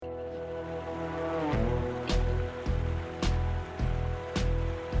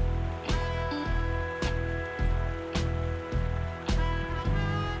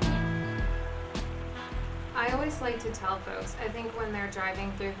always like to tell folks, I think when they're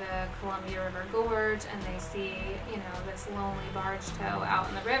driving through the Columbia River Gorge and they see, this lonely barge tow out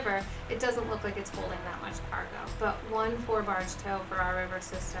in the river, it doesn't look like it's holding that much cargo. But one 4-barge tow for our river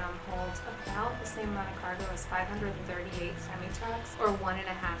system holds about the same amount of cargo as 538 semi-trucks or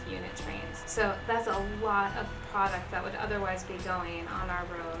 1.5 unit trains. So that's a lot of product that would otherwise be going on our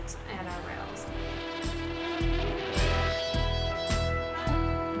roads and our rails.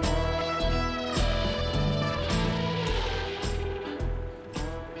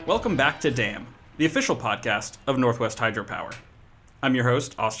 Welcome back to DAM, the official podcast of Northwest Hydropower. I'm your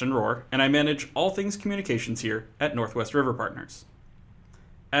host, Austin Rohr, and I manage all things communications here at Northwest RiverPartners.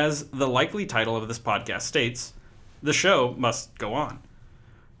 As the likely title of this podcast states, the show must go on.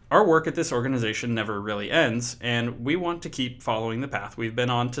 Our work at this organization never really ends, and we want to keep following the path we've been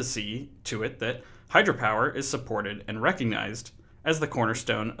on to see to it that hydropower is supported and recognized as the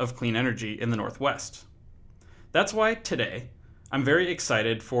cornerstone of clean energy in the Northwest. That's why today, I'm very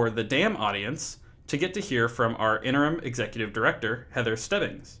excited for the DAM audience to get to hear from our interim executive director, Heather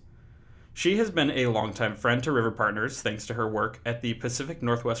Stebbings. She has been a longtime friend to RiverPartners thanks to her work at the Pacific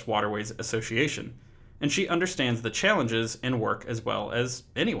Northwest Waterways Association, and she understands the challenges in work as well as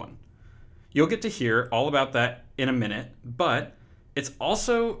anyone. You'll get to hear all about that in a minute, but it's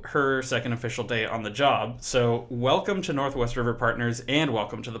also her second official day on the job, so welcome to Northwest RiverPartners and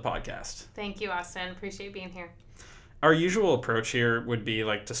welcome to the podcast. Thank you, Austin. Appreciate being here. Our usual approach here would be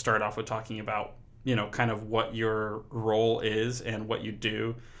like to start off with talking about, kind of what your role is and what you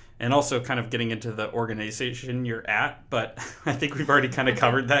do, and also kind of getting into the organization you're at. But I think we've already kind of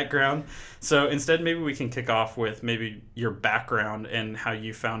covered that ground. So instead, maybe we can kick off with maybe your background and how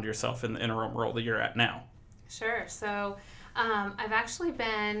you found yourself in the interim role that you're at now. Sure. So I've actually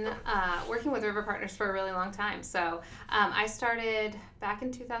been working with RiverPartners for a really long time. So I started back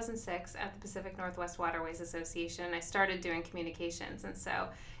in 2006 at the Pacific Northwest Waterways Association. I started doing communications. And so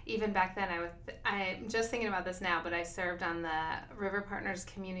even back then, I'm just thinking about this now, but I served on the RiverPartners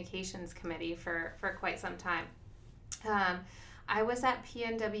Communications Committee for quite some time. I was at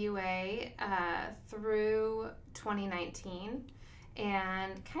PNWA through 2019.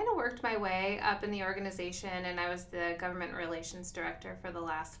 And kind of worked my way up in the organization, and I was the government relations director for the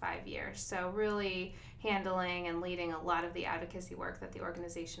last 5 years. So really handling and leading a lot of the advocacy work that the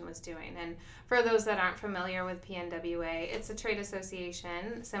organization was doing. And for those that aren't familiar with PNWA, it's a trade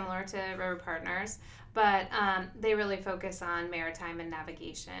association similar to RiverPartners, but they really focus on maritime and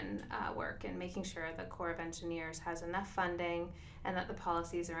navigation work and making sure the Corps of Engineers has enough funding and that the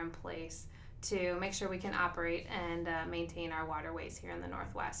policies are in place to make sure we can operate and maintain our waterways here in the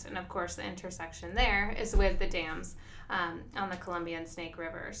Northwest. And of course, the intersection there is with the dams on the Columbia and Snake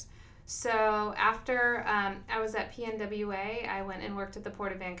Rivers. So after I was at PNWA, I went and worked at the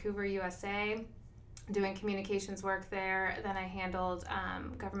Port of Vancouver, USA, doing communications work there. Then I handled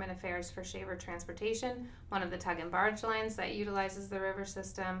government affairs for Shaver Transportation, one of the tug and barge lines that utilizes the river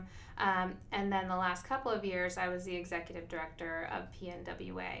system. And then the last couple of years, I was the executive director of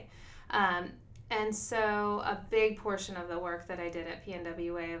PNWA. And so a big portion of the work that I did at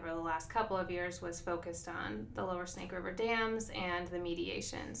PNWA over the last couple of years was focused on the Lower Snake River dams and the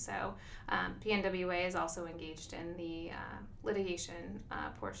mediation. So PNWA is also engaged in the litigation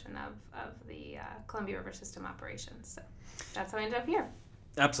portion of the Columbia River System operations. So that's how I ended up here.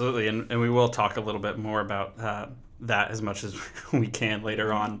 Absolutely, and we will talk a little bit more about that as much as we can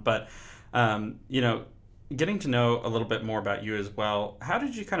later on. But, getting to know a little bit more about you as well, how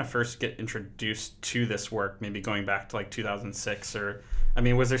did you kind of first get introduced to this work, maybe going back to like 2006? Or,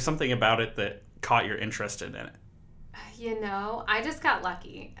 was there something about it that caught your interest in it? I just got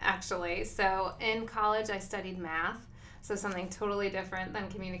lucky, actually. So in college, I studied math, so something totally different than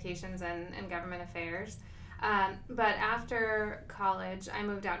communications and government affairs. But after college, I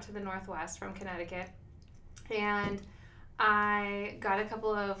moved out to the Northwest from Connecticut, and I got a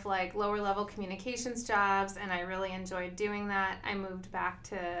couple of lower level communications jobs, and I really enjoyed doing that. I moved back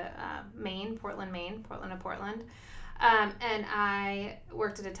to Portland, of Portland. And I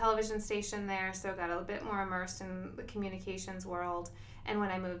worked at a television station there, so got a bit more immersed in the communications world. And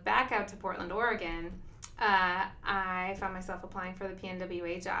when I moved back out to Portland, Oregon, I found myself applying for the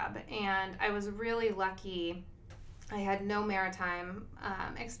PNWA job. And I was really lucky. I had no maritime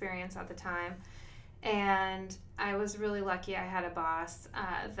experience at the time. And I was really lucky I had a boss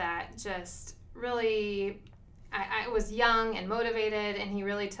that just really, I was young and motivated, and he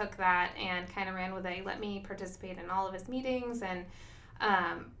really took that and kind of ran with it. He let me participate in all of his meetings and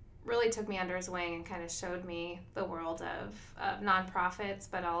really took me under his wing and kind of showed me the world of nonprofits,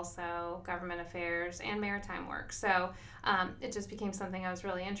 but also government affairs and maritime work. So it just became something I was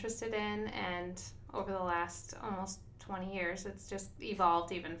really interested in, and over the last almost 20 years. It's just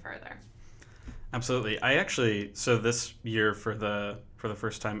evolved even further. Absolutely. I actually, so this year for the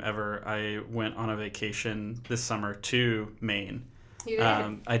first time ever, I went on a vacation this summer to Maine. You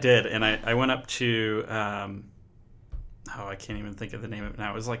did? I did, and I went up to I can't even think of the name of it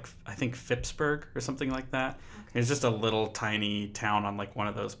now. It was like, I think Phippsburg or something like that. Okay. It's just a little tiny town on like one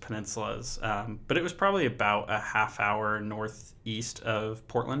of those peninsulas. But it was probably about a half hour northeast of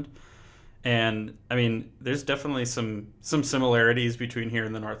Portland. And I mean, there's definitely some similarities between here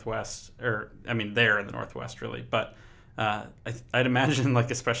in the Northwest, or I mean, there in the Northwest, really. But I'd imagine,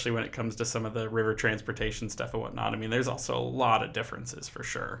 like, especially when it comes to some of the river transportation stuff and whatnot, I mean, there's also a lot of differences for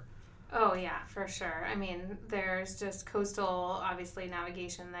sure. Oh, yeah, for sure. I mean, there's just coastal, obviously,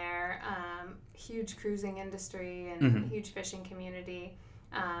 navigation there, huge cruising industry and huge fishing community.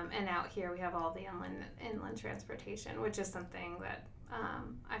 And out here we have all the inland transportation, which is something that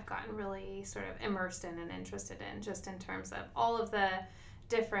I've gotten really sort of immersed in and interested in, just in terms of all of the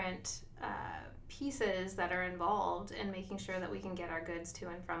different pieces that are involved in making sure that we can get our goods to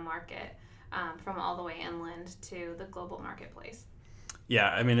and from market, from all the way inland to the global marketplace. Yeah,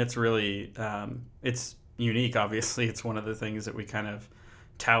 I mean, it's really, it's unique, obviously. It's one of the things that we kind of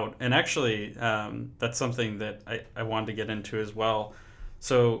tout. And actually, that's something that I wanted to get into as well.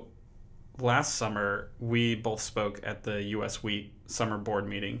 So last summer, we both spoke at the U.S. Wheat Summer Board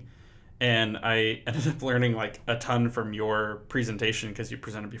meeting. And I ended up learning like a ton from your presentation because you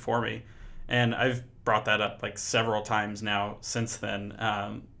presented before me. And I've brought that up like several times now since then.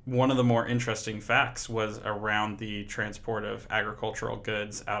 One of the more interesting facts was around the transport of agricultural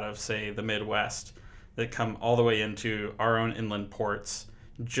goods out of, say, the Midwest that come all the way into our own inland ports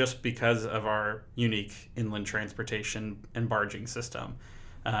just because of our unique inland transportation and barging system.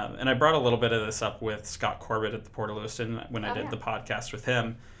 And I brought a little bit of this up with Scott Corbett at the Port of Lewiston when I did the podcast with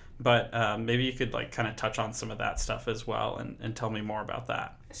him. But maybe you could like kind of touch on some of that stuff as well and tell me more about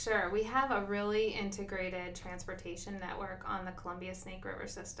that. Sure. We have a really integrated transportation network on the Columbia Snake River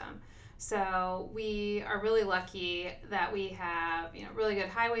system. So we are really lucky that we have, really good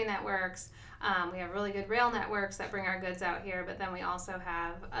highway networks. We have really good rail networks that bring our goods out here, but then we also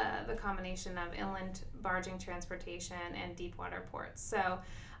have the combination of inland barging transportation and deep water ports. So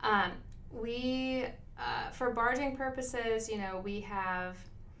we, for barging purposes, we have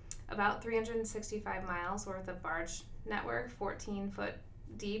about 365 miles worth of barge network, 14 foot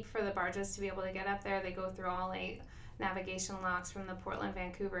deep for the barges to be able to get up there. They go through all 8 navigation locks from the Portland,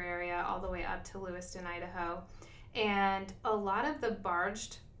 Vancouver area all the way up to Lewiston, Idaho. And a lot of the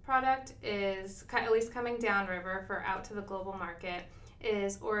barged product is, at least coming downriver for out to the global market,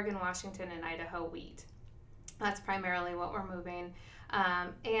 is Oregon, Washington, and Idaho wheat. That's primarily what we're moving.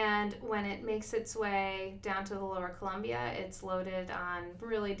 And when it makes its way down to the lower Columbia, it's loaded on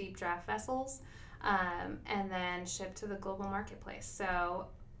really deep draft vessels and then shipped to the global marketplace. So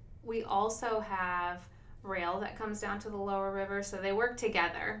we also have rail that comes down to the lower river, so they work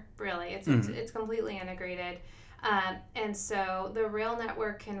together, really. It's completely integrated. And so the rail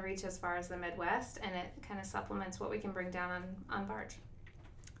network can reach as far as the Midwest, and it kind of supplements what we can bring down on barge.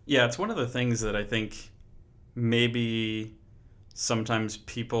 Yeah, it's one of the things that I think maybe sometimes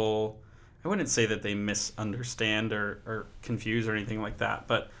people, I wouldn't say that they misunderstand or confuse or anything like that,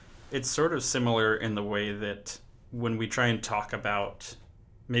 but it's sort of similar in the way that when we try and talk about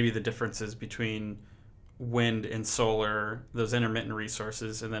maybe the differences between wind and solar, those intermittent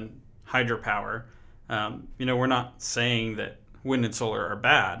resources, and then hydropower, we're not saying that wind and solar are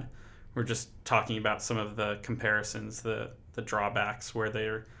bad. We're just talking about some of the comparisons, the drawbacks, where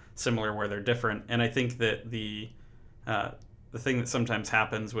they're similar, where they're different. And I think that the thing that sometimes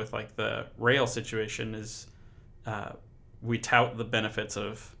happens with like the rail situation is we tout the benefits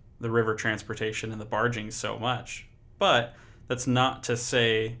of the river transportation and the barging so much, but that's not to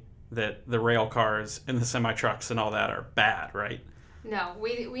say that the rail cars and the semi trucks and all that are bad, right? No,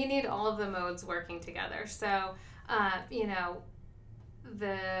 we need all of the modes working together. So,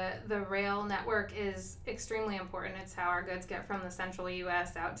 the rail network is extremely important. It's how our goods get from the central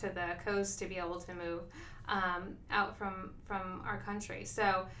U.S. out to the coast to be able to move out from our country.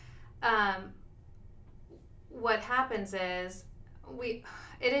 So, what happens is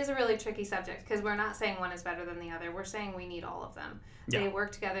it is a really tricky subject because we're not saying one is better than the other. We're saying we need all of them. Yeah. They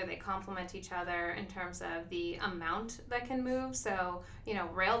work together. They complement each other in terms of the amount that can move. So,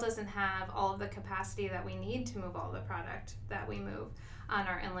 rail doesn't have all of the capacity that we need to move all the product that we move on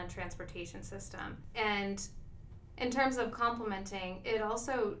our inland transportation system. And in terms of complementing, it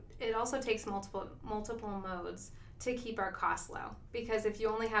also takes multiple modes to keep our costs low. Because if you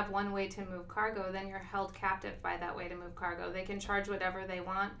only have one way to move cargo, then you're held captive by that way to move cargo. They can charge whatever they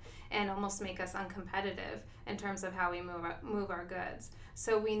want and almost make us uncompetitive in terms of how we move our goods.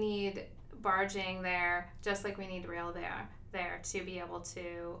 So we need barging there, just like we need rail there to be able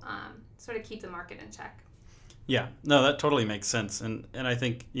to sort of keep the market in check. Yeah, no, that totally makes sense. And I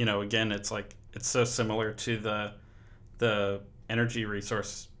think, again, it's like, it's so similar to the energy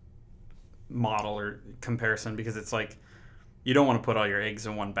resource model or comparison, because it's like, you don't want to put all your eggs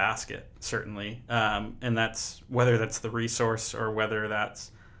in one basket, certainly. And that's whether that's the resource or whether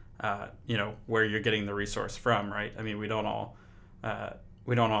that's, where you're getting the resource from, right? I mean, we don't all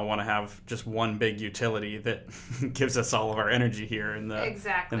want to have just one big utility that gives us all of our energy here in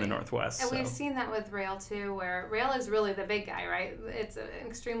the Northwest. And we've seen that with rail too, where rail is really the big guy, right? It's an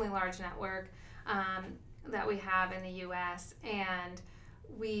extremely large network that we have in the U.S. and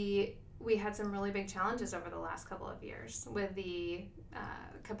we had some really big challenges over the last couple of years with the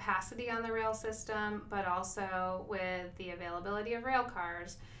capacity on the rail system, but also with the availability of rail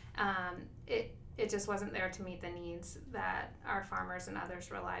cars. It just wasn't there to meet the needs that our farmers and others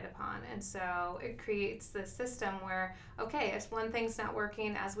relied upon. And so it creates this system where, okay, if one thing's not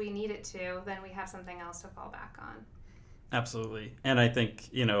working as we need it to, then we have something else to fall back on. Absolutely. And I think,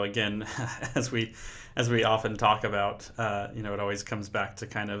 again, as we often talk about, it always comes back to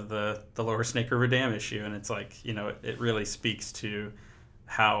kind of the Lower Snake River Dam issue. And it's like, it really speaks to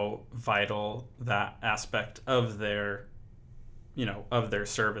how vital that aspect of their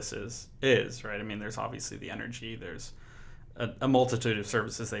services is, right? I mean, there's obviously the energy, there's a multitude of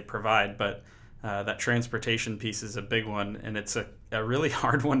services they provide, but that transportation piece is a big one, and it's a really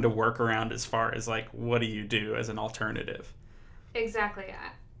hard one to work around as far as like, what do you do as an alternative? Exactly.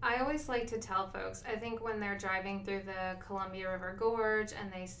 I always like to tell folks, I think when they're driving through the Columbia River Gorge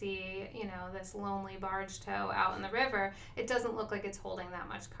and they see, this lonely barge tow out in the river, it doesn't look like it's holding that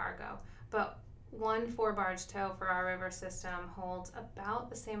much cargo. But one 4-barge tow for our river system holds about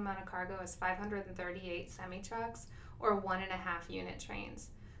the same amount of cargo as 538 semi-trucks or 1.5 unit trains.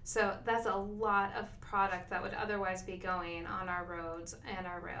 So that's a lot of product that would otherwise be going on our roads and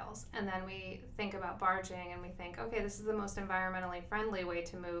our rails. And then we think about barging and we think, okay, this is the most environmentally friendly way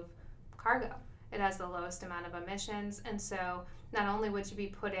to move cargo. It has the lowest amount of emissions. And so not only would you be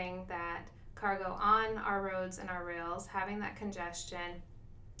putting that cargo on our roads and our rails, having that congestion,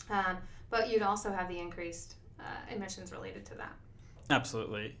 but you'd also have the increased emissions related to that.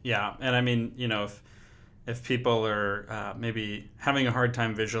 Absolutely. Yeah. And I mean, if people are maybe having a hard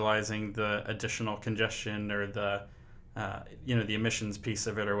time visualizing the additional congestion or the emissions piece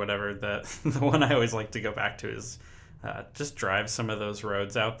of it or whatever, the one I always like to go back to is just drive some of those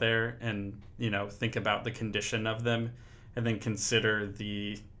roads out there and, think about the condition of them and then consider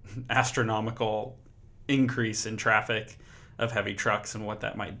the astronomical increase in traffic of heavy trucks and what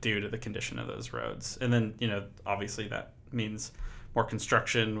that might do to the condition of those roads. And then, obviously that means more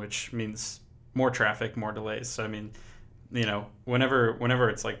construction, which means more traffic, more delays. So, I mean, whenever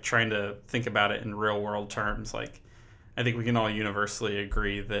it's like trying to think about it in real world terms, like I think we can all universally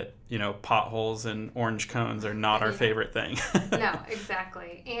agree that, potholes and orange cones are not our favorite thing. No,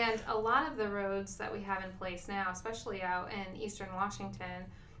 exactly. And a lot of the roads that we have in place now, especially out in eastern Washington,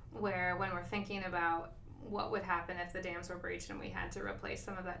 where when we're thinking about what would happen if the dams were breached and we had to replace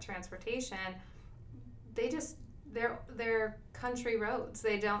some of that transportation, they're country roads.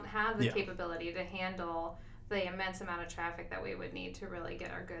 They don't have the capability to handle the immense amount of traffic that we would need to really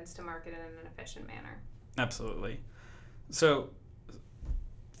get our goods to market in an efficient manner. Absolutely. So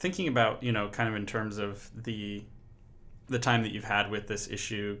thinking about, kind of in terms of the time that you've had with this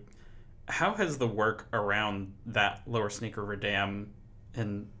issue, how has the work around that Lower Snake River Dam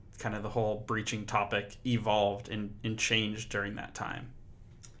and kind of the whole breaching topic evolved and changed during that time?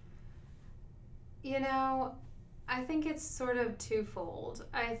 I think it's sort of twofold.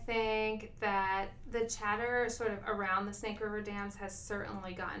 I think that the chatter sort of around the Snake River dams has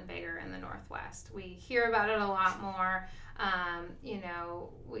certainly gotten bigger in the Northwest. We hear about it a lot more.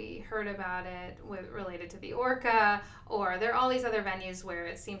 We heard about it related to the Orca, or there are all these other venues where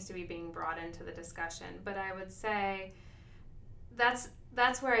it seems to be being brought into the discussion. But I would say that's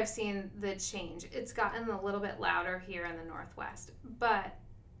where I've seen the change. It's gotten a little bit louder here in the Northwest. But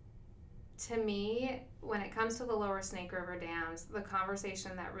to me, when it comes to the Lower Snake River dams, the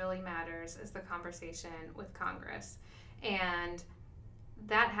conversation that really matters is the conversation with Congress. And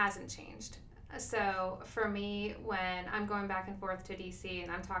that hasn't changed. So for me, when I'm going back and forth to DC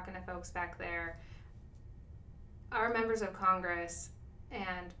and I'm talking to folks back there, our members of Congress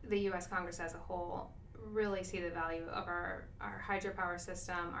and the U.S. Congress as a whole really see the value of our hydropower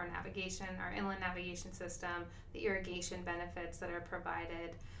system, our navigation, our inland navigation system, the irrigation benefits that are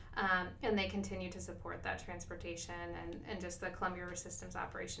provided, and they continue to support that transportation and just the Columbia River Systems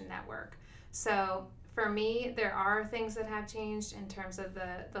Operation Network. So for me, there are things that have changed in terms of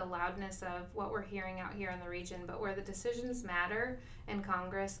the loudness of what we're hearing out here in the region, but where the decisions matter in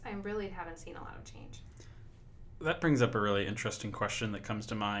Congress, I really haven't seen a lot of change. That brings up a really interesting question that comes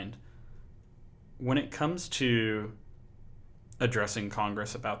to mind. When it comes to addressing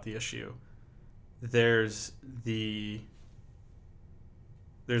Congress about the issue, there's the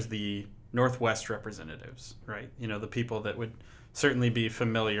Northwest representatives, right? The people that would certainly be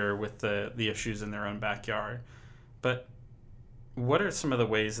familiar with the issues in their own backyard. But what are some of the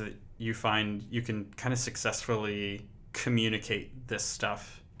ways that you find you can kind of successfully communicate this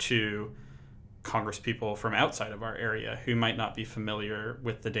stuff to Congress people from outside of our area who might not be familiar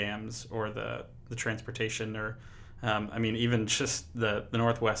with the dams or the transportation or even just the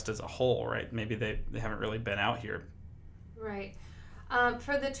Northwest as a whole, right? Maybe they haven't really been out here. Right.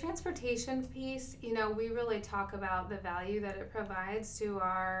 For the transportation piece, we really talk about the value that it provides to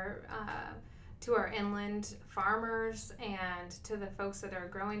our inland farmers and to the folks that are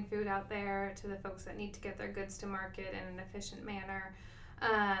growing food out there, to the folks that need to get their goods to market in an efficient manner,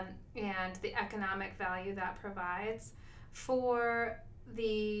 and the economic value that provides. For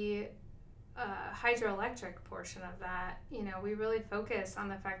the hydroelectric portion of that, we really focus on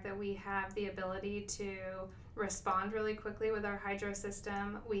the fact that we have the ability to respond really quickly with our hydro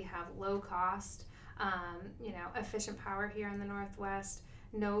system. We have low cost, efficient power here in the Northwest,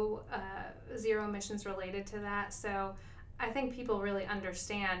 no zero emissions related to that. So I think people really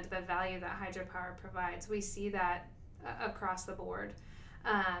understand the value that hydropower provides. We see that across the board.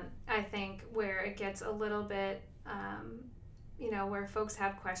 I think where it gets a little bit where folks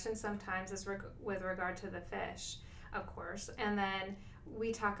have questions sometimes is with regard to the fish, of course. And then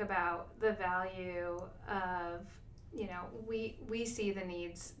we talk about the value of, we see the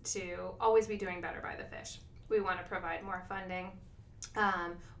needs to always be doing better by the fish. We want to provide more funding.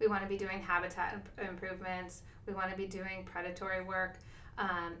 We want to be doing habitat improvements. We want to be doing predatory work.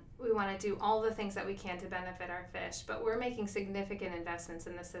 We want to do all the things that we can to benefit our fish, but we're making significant investments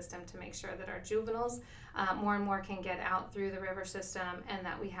in the system to make sure that our juveniles more and more can get out through the river system and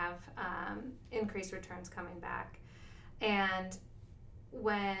that we have increased returns coming back. And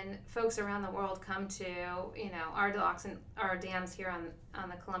when folks around the world come to, our docks and our dams here on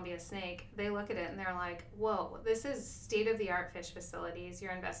the Columbia Snake, they look at it and they're like, whoa, this is state-of-the-art fish facilities.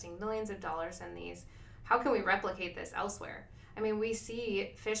 You're investing millions of dollars in these. How can we replicate this elsewhere? I mean, we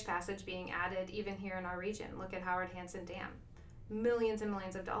see fish passage being added even here in our region. Look at Howard Hansen Dam. Millions and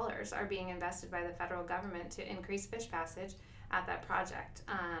millions of dollars are being invested by the federal government to increase fish passage at that project.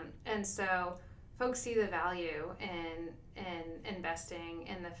 And so folks see the value in investing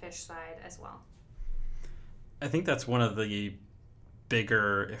in the fish side as well. I think that's one of the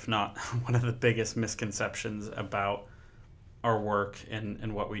bigger, if not one of the biggest misconceptions about our work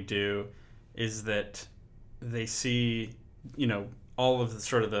and what we do is that they see, all of the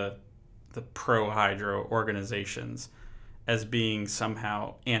sort of the pro-hydro organizations as being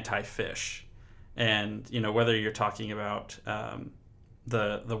somehow anti-fish. And, whether you're talking about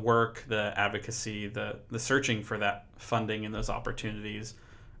the work, the advocacy, the searching for that funding and those opportunities,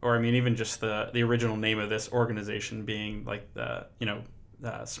 or even just the original name of this organization being like the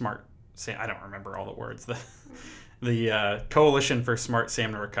smart, I don't remember all the words, the Coalition for Smart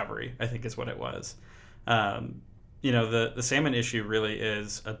Salmon Recovery, I think is what it was. The salmon issue really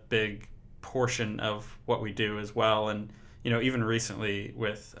is a big portion of what we do as well. And, even recently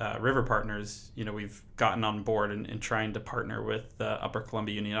with RiverPartners, we've gotten on board and trying to partner with the Upper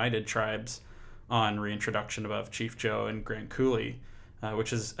Columbia United Tribes on reintroduction above Chief Joe and Grand Coulee,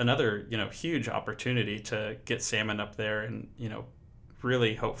 which is another, huge opportunity to get salmon up there and,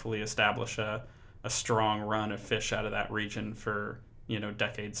 really hopefully establish a strong run of fish out of that region for,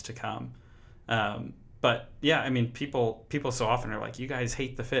 decades to come. But yeah, people so often are like, you guys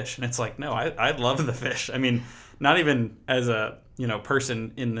hate the fish. And it's like, no, I love the fish. Not even as a,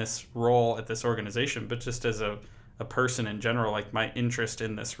 person in this role at this organization, but just as a person in general. Like, my interest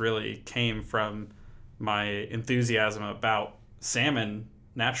in this really came from my enthusiasm about salmon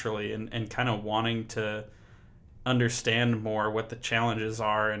naturally and kind of wanting to understand more what the challenges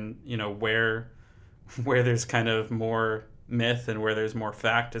are and, where there's kind of more myth and where there's more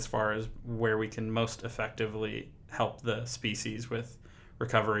fact as far as where we can most effectively help the species with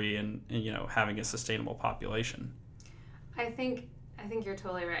recovery and having a sustainable population. I think you're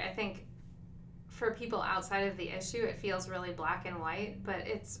totally right. I think for people outside of the issue, it feels really black and white, but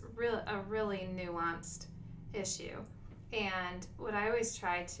it's a really nuanced issue. And what I always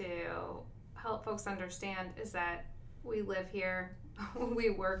try to help folks understand is that we live here, we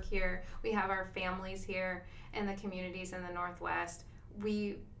work here, we have our families here in the communities in the Northwest.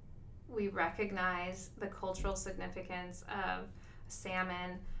 We recognize the cultural significance of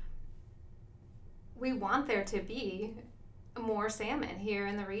salmon. We want there to be more salmon here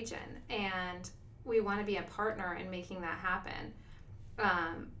in the region, and we want to be a partner in making that happen.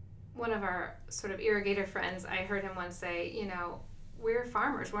 One of our sort of irrigator friends, I heard him once say, we're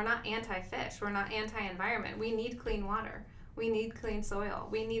farmers. We're not anti-fish. We're not anti-environment. We need clean water. We need clean soil.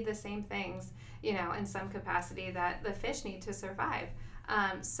 We need the same things, in some capacity that the fish need to survive.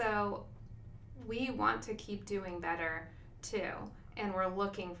 So we want to keep doing better too, and we're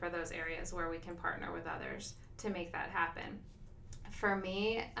looking for those areas where we can partner with others to make that happen. For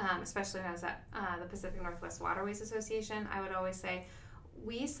me, especially when I was at the Pacific Northwest Waterways Association, I would always say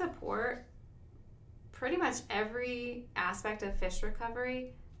we support pretty much every aspect of fish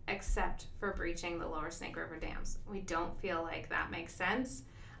recovery except for breaching the lower Snake River dams. We don't feel like that makes sense.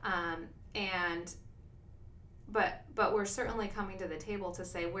 But we're certainly coming to the table to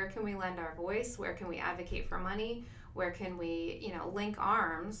say, where can we lend our voice? Where can we advocate for money? Where can we, link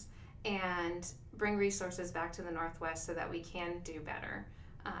arms and bring resources back to the Northwest so that we can do better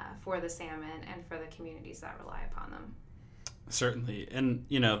for the salmon and for the communities that rely upon them. Certainly. And,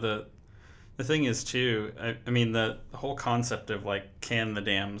 the thing is, too, I mean, the whole concept of, can the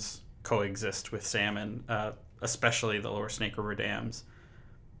dams coexist with salmon, especially the lower Snake River dams,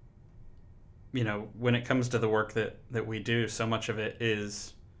 when it comes to the work that we do, so much of it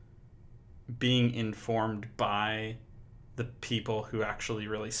is being informed by the people who actually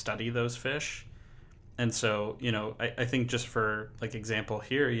really study those fish. And so, I think just for example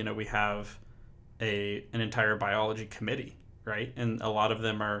here, we have an entire biology committee, right? And a lot of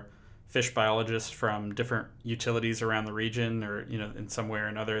them are fish biologists from different utilities around the region, or, in some way or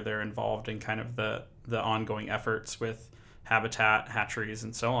another, they're involved in kind of the ongoing efforts with habitat, hatcheries,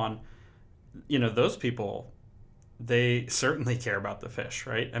 and so on. Those people, they certainly care about the fish,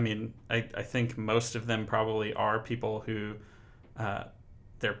 right? I mean, I think most of them probably are people who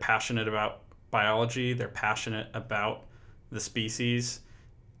they're passionate about biology, they're passionate about the species.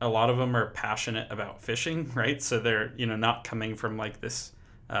 A lot of them are passionate about fishing, right? So they're, not coming from this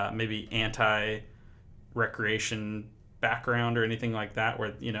maybe anti-recreation background or anything like that,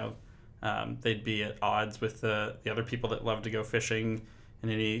 where, they'd be at odds with the other people that love to go fishing in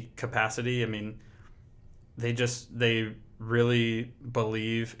any capacity. I mean, they really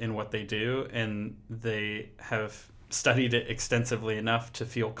believe in what they do, and they have studied it extensively enough to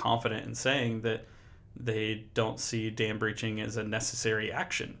feel confident in saying that they don't see dam breaching as a necessary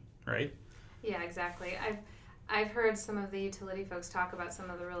action, right? Yeah, exactly. I've heard some of the utility folks talk about some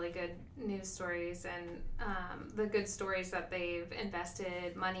of the really good news stories and the good stories that they've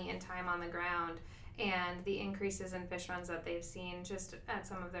invested money and time on the ground, and the increases in fish runs that they've seen just at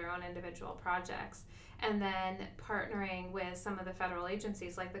some of their own individual projects. And then partnering with some of the federal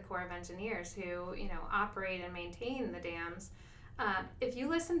agencies like the Corps of Engineers who, operate and maintain the dams. If you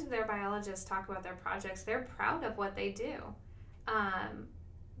listen to their biologists talk about their projects, they're proud of what they do.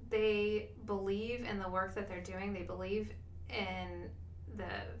 They believe in the work that they're doing. They believe in the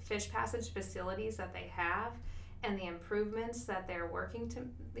fish passage facilities that they have and the improvements that they're working to,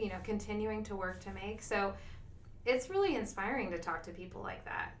 continuing to work to make. So it's really inspiring to talk to people like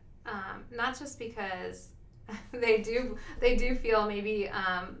that. Not just because they do feel maybe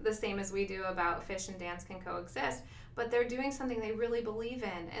the same as we do about fish and dams can coexist, but they're doing something they really believe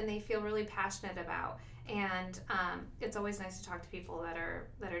in and they feel really passionate about. And it's always nice to talk to people that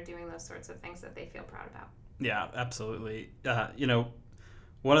are doing those sorts of things that they feel proud about. Yeah, absolutely.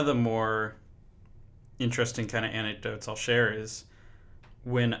 One of the more interesting kind of anecdotes I'll share is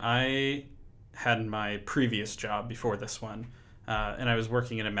when I had my previous job before this one, and I was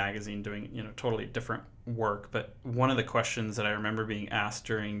working in a magazine doing, totally different work. But one of the questions that I remember being asked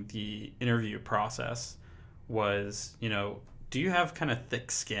during the interview process was, do you have kind of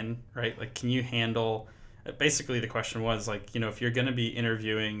thick skin, right? Can you handle, basically the question was if you're going to be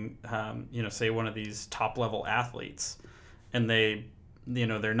interviewing, say one of these top level athletes and they,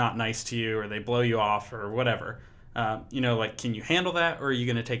 they're not nice to you or they blow you off or whatever, can you handle that, or are you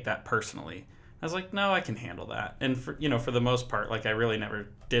going to take that personally? I was like, no, I can handle that. And for the most part, I really never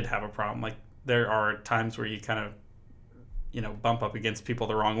did have a problem. There are times where you kind of, bump up against people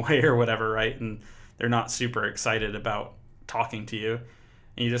the wrong way or whatever, right? And they're not super excited about talking to you.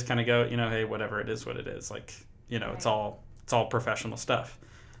 And you just kind of go, hey, whatever, it is what it is. Right. It's all professional stuff.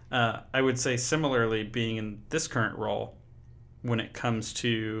 I would say similarly, being in this current role, when it comes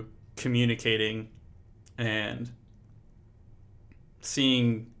to communicating and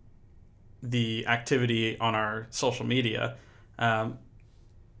seeing the activity on our social media, um,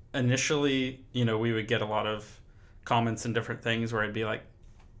 initially, we would get a lot of comments and different things where I'd be like,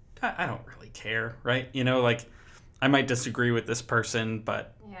 I don't really care, right? Like I might disagree with this person,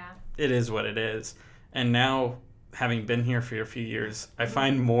 but Yeah. it is what it is. And now, having been here for a few years, I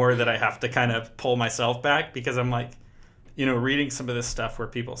find more that I have to kind of pull myself back because I'm like, reading some of this stuff where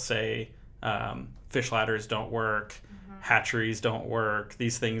people say fish ladders don't work, hatcheries don't work,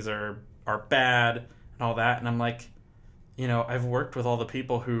 these things are bad, and all that. And I'm like, I've worked with all the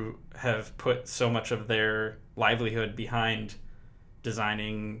people who have put so much of their livelihood behind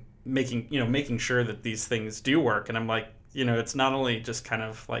designing, making sure that these things do work. And I'm like, it's not only just kind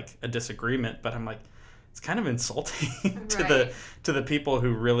of like a disagreement, but I'm like, it's kind of insulting to the people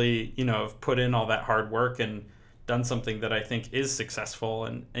who really, have put in all that hard work and done something that I think is successful.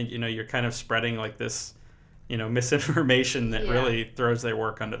 And you're kind of spreading like this, misinformation that really throws their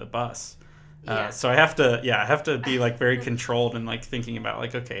work under the bus. So I have to be like very controlled and like thinking about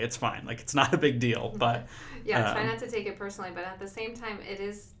like, okay, it's fine. Like it's not a big deal, but try not to take it personally, but at the same time,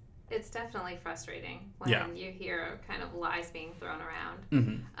 it's definitely frustrating when you hear kind of lies being thrown around.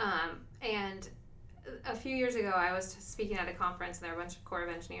 Mm-hmm. And a few years ago, I was speaking at a conference, and there were a bunch of Corps of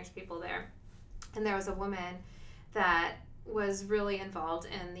Engineers people there, and there was a woman that was really involved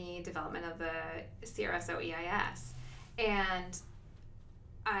in the development of the CRSO EIS, and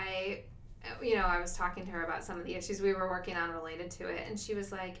I was talking to her about some of the issues we were working on related to it, and she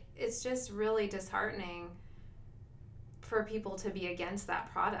was like, it's just really disheartening for people to be against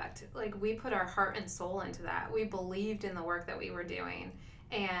that product. Like, we put our heart and soul into that. We believed in the work that we were doing,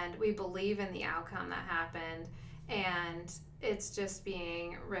 and we believe in the outcome that happened, and it's just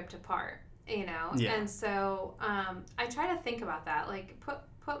being ripped apart, And so I try to think about that, like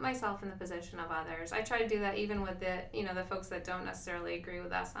put myself in the position of others. I try to do that even with the folks that don't necessarily agree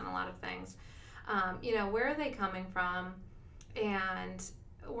with us on a lot of things. Where are they coming from? And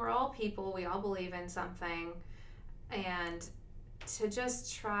we're all people. We all believe in something. And to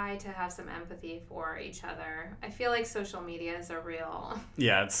just try to have some empathy for each other. I feel like social media is a real...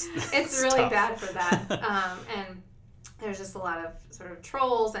 Yeah, it's really tough. bad for that. And there's just a lot of sort of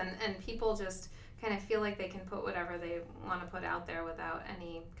trolls and people just kind of feel like they can put whatever they want to put out there without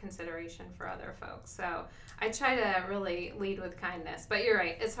any consideration for other folks. So I try to really lead with kindness. But you're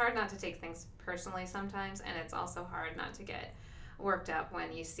right, it's hard not to take things personally sometimes, and it's also hard not to get worked up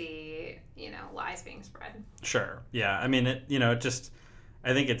when you see, lies being spread. Sure. Yeah. I mean,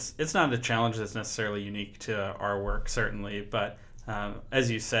 I think it's not a challenge that's necessarily unique to our work, certainly. But as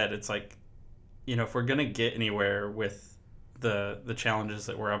you said, it's like, if we're going to get anywhere with the challenges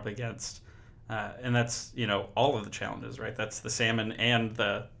that we're up against, and that's, all of the challenges, right? That's the salmon and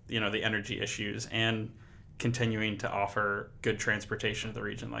the energy issues and continuing to offer good transportation to the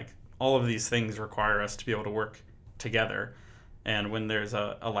region. Like, all of these things require us to be able to work together. And when there's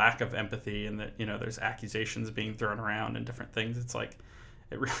a lack of empathy and that, there's accusations being thrown around and different things, it's like,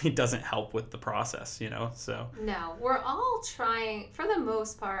 it really doesn't help with the process, so. No, we're all trying, for the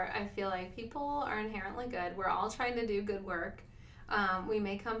most part, I feel like people are inherently good. We're all trying to do good work. We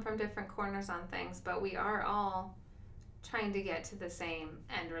may come from different corners on things, but we are all trying to get to the same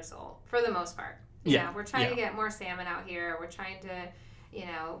end result, for the most part. We're trying to get more salmon out here. We're trying to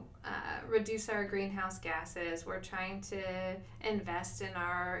reduce our greenhouse gases. We're trying to invest in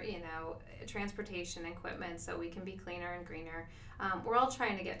our, transportation equipment so we can be cleaner and greener. We're all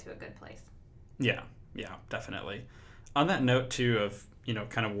trying to get to a good place. Yeah, definitely. On that note, too, of,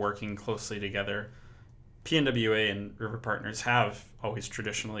 kind of working closely together, PNWA and RiverPartners have always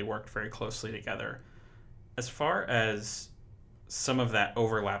traditionally worked very closely together. As far as some of that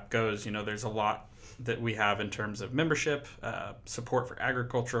overlap goes, there's a lot that we have in terms of membership, support for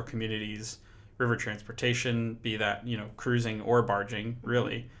agricultural communities, river transportation, be that, cruising or barging,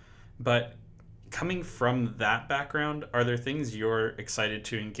 really. But coming from that background, are there things you're excited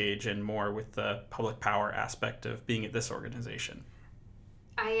to engage in more with the public power aspect of being at this organization?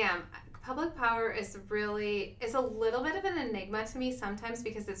 I am. Public power is a little bit of an enigma to me sometimes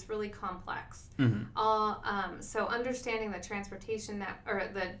because it's really complex. Mm-hmm. So understanding the transportation or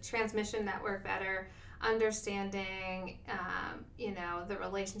the transmission network better, understanding the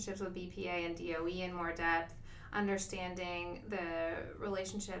relationships with BPA and DOE in more depth, understanding the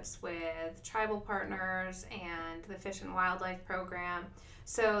relationships with tribal partners and the Fish and Wildlife Program.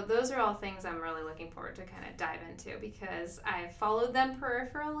 So those are all things I'm really looking forward to kind of dive into, because I've followed them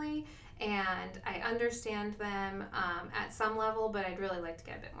peripherally and I understand them at some level, but I'd really like to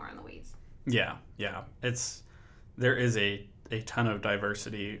get a bit more in the weeds. Yeah, yeah. There is a ton of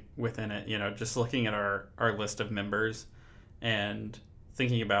diversity within it. Just looking at our list of members and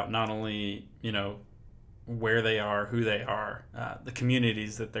thinking about not only, where they are, who they are, the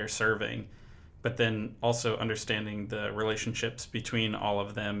communities that they're serving, but then also understanding the relationships between all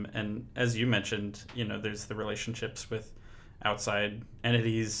of them. And as you mentioned, there's the relationships with outside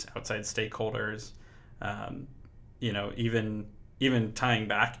entities, outside stakeholders, even tying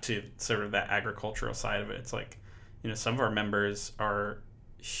back to sort of that agricultural side of it. It's like, some of our members are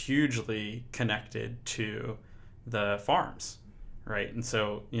hugely connected to the farms, right? And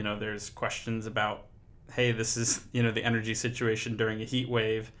so, there's questions about, hey, this is, the energy situation during a heat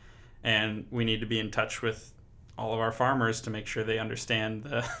wave, and we need to be in touch with all of our farmers to make sure they understand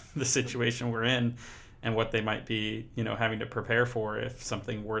the situation we're in and what they might be, having to prepare for if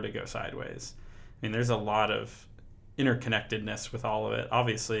something were to go sideways. I mean, there's a lot of interconnectedness with all of it.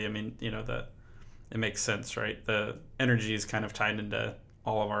 Obviously, I mean, it makes sense, right? The energy is kind of tied into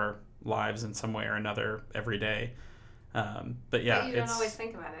all of our lives in some way or another every day. But yeah, but you don't always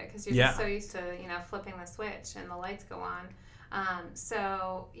think about it because you're just so used to flipping the switch and the lights go on.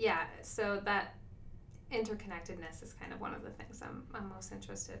 So that interconnectedness is kind of one of the things I'm most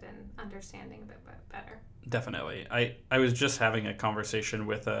interested in understanding a bit better. Definitely. I was just having a conversation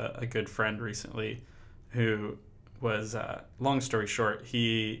with a good friend recently who was, long story short,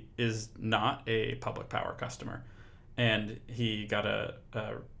 he is not a public power customer, and he got a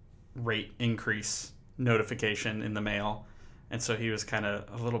rate increase notification in the mail. And so he was kind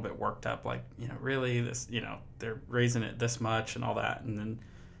of a little bit worked up, like, really, this, they're raising it this much and all that. And then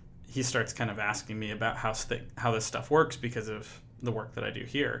he starts kind of asking me about how this stuff works because of the work that I do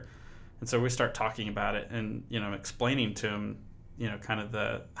here. And so we start talking about it and, explaining to him, kind of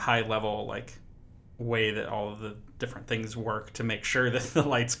the high level, like, way that all of the different things work to make sure that the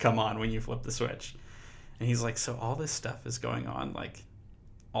lights come on when you flip the switch. And he's like, so all this stuff is going on, like,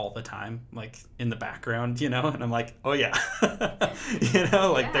 all the time, like in the background, and I'm like, oh yeah.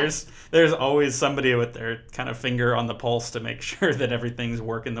 There's always somebody with their kind of finger on the pulse to make sure that everything's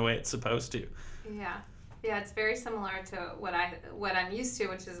working the way it's supposed to. Yeah, it's very similar to what I'm used to,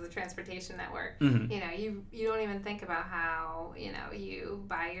 which is the transportation network. Mm-hmm. You don't even think about how you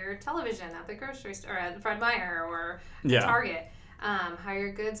buy your television at the grocery store, or at Fred Meyer or Target. How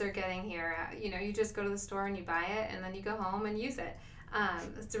your goods are getting here. You just go to the store and you buy it, and then you go home and use it.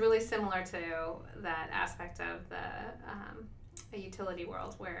 It's really similar to that aspect of a utility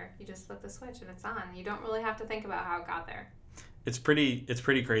world where you just flip the switch and it's on. You don't really have to think about how it got there. It's pretty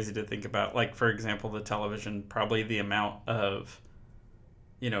crazy to think about. Like, for example, the television, probably the amount of,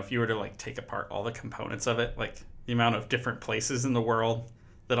 if you were to like take apart all the components of it, like the amount of different places in the world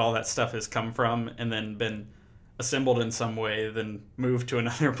that all that stuff has come from and then been assembled in some way, then moved to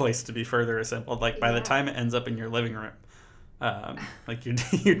another place to be further assembled. Like by the time it ends up in your living room, like your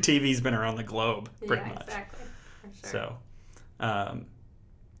TV's been around the globe pretty much. Exactly. For sure. So,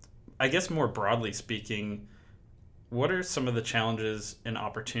 I guess more broadly speaking, what are some of the challenges and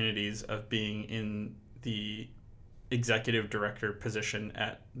opportunities of being in the executive director position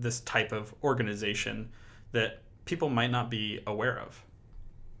at this type of organization that people might not be aware of?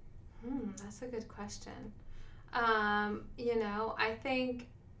 That's a good question. I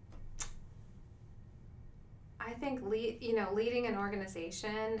think leading an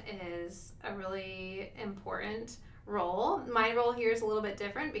organization is a really important role. My role here is a little bit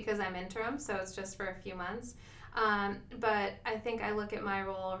different because I'm interim, so it's just for a few months. But I think I look at my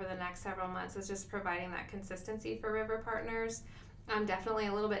role over the next several months as just providing that consistency for RiverPartners. I'm definitely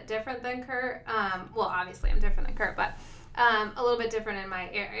a little bit different than Kurt. Well, obviously I'm different than Kurt, but a little bit different in my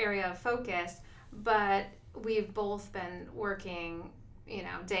area of focus. But we've both been working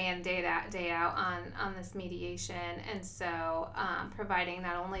day in, day out on this mediation. And so providing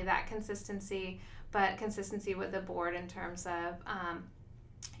not only that consistency, but consistency with the board in terms of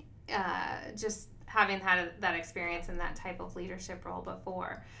just having had that experience in that type of leadership role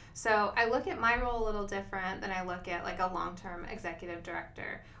before. So I look at my role a little different than I look at like a long-term executive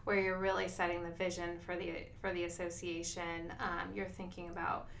director, where you're really setting the vision for the association. You're thinking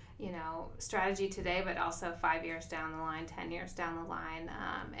about strategy today, but also 5 years down the line, 10 years down the line,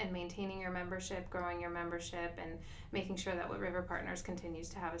 and maintaining your membership, growing your membership, and making sure that RiverPartners continues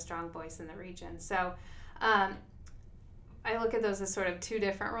to have a strong voice in the region. So I look at those as sort of two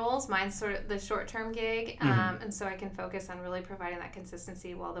different roles. Mine's sort of the short-term gig, and so I can focus on really providing that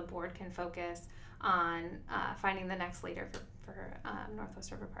consistency while the board can focus on finding the next leader for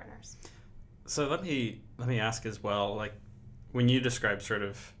Northwest River Partners. So let me ask as well, like when you describe sort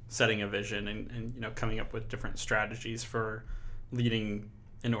of setting a vision and coming up with different strategies for leading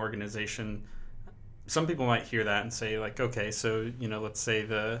an organization, some people might hear that and say like, okay, so let's say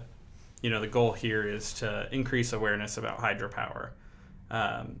the goal here is to increase awareness about hydropower.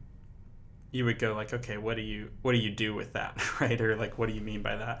 You would go like, okay, what do you do with that, right? Or like, what do you mean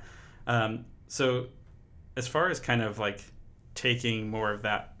by that? So as far as kind of like taking more of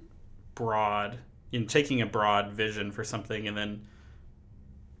that broad, taking a broad vision for something and then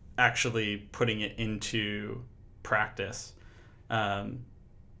actually putting it into practice.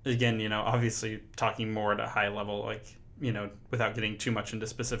 Again, obviously talking more at a high level, like, without getting too much into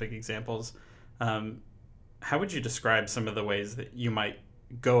specific examples, how would you describe some of the ways that you might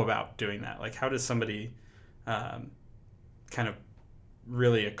go about doing that? Like, how does somebody kind of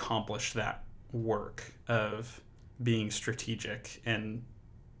really accomplish that work of being strategic and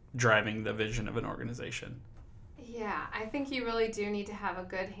driving the vision of an organization? Yeah, I think you really do need to have a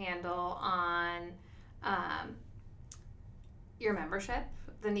good handle on your membership,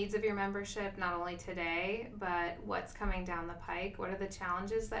 the needs of your membership, not only today, but what's coming down the pike. What are the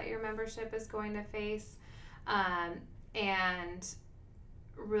challenges that your membership is going to face? And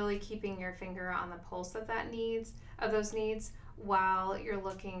really keeping your finger on the pulse of those needs while you're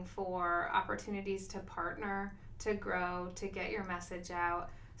looking for opportunities to partner, to grow, to get your message out.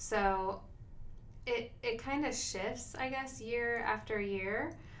 So it kind of shifts, I guess, year after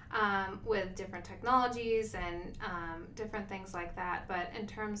year. With different technologies and different things like that. But in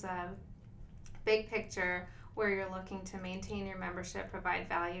terms of big picture, where you're looking to maintain your membership, provide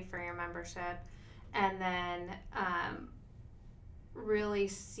value for your membership, and then really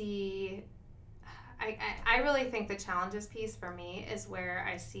see, I really think the challenges piece for me is where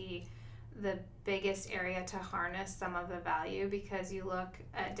I see the biggest area to harness some of the value, because you look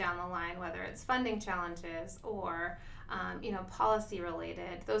at down the line, whether it's funding challenges or policy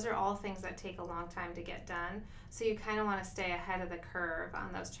related, those are all things that take a long time to get done. So you kind of want to stay ahead of the curve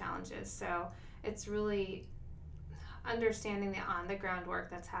on those challenges. So it's really understanding the on the ground work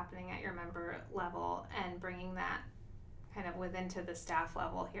that's happening at your member level and bringing that kind of within to the staff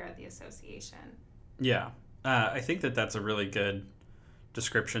level here at the association. Yeah, I think that's a really good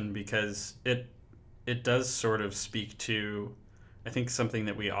description, because it does sort of speak to, I think, something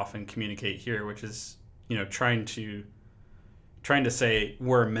that we often communicate here, which is trying to say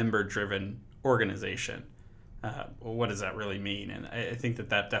we're a member-driven organization. What does that really mean? And I think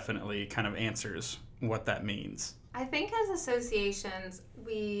that definitely kind of answers what that means. I think as associations,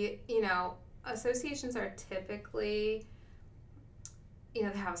 associations are typically, they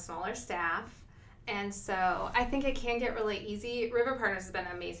have a smaller staff. And so I think it can get really easy. River Partners has been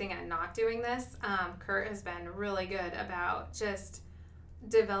amazing at not doing this. Kurt has been really good about just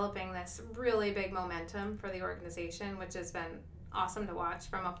developing this really big momentum for the organization, which has been awesome to watch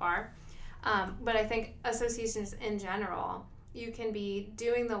from afar. But I think associations in general, you can be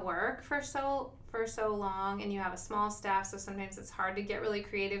doing the work for so long, and you have a small staff, so sometimes it's hard to get really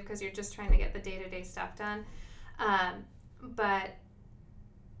creative because you're just trying to get the day-to-day stuff done. But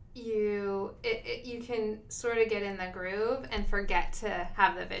you can sort of get in the groove and forget to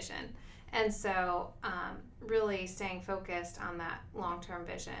have the vision. And so really staying focused on that long-term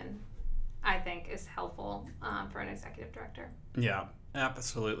vision, I think, is helpful for an executive director. Yeah,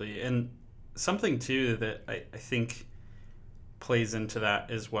 absolutely. And something, too, that I think plays into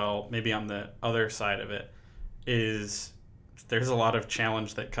that as well, maybe on the other side of it, is there's a lot of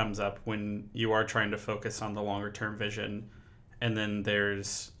challenge that comes up when you are trying to focus on the longer-term vision, and then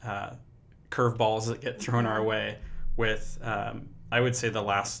there's curveballs that get thrown our way with, I would say, the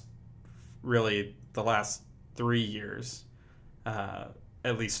last 3 years,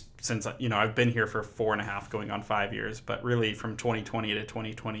 at least since I've been here for 4.5 going on 5 years, but really from 2020 to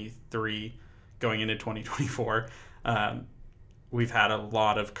 2023 going into 2024, we've had a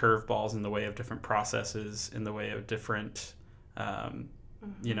lot of curveballs in the way of different processes, in the way of different kind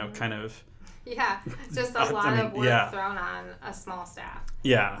of just a lot of work thrown on a small staff.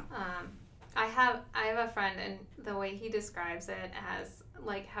 I have a friend, and the way he describes it as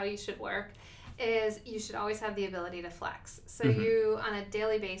like how you should work is you should always have the ability to flex. So you, on a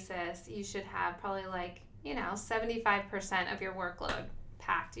daily basis, you should have probably 75% of your workload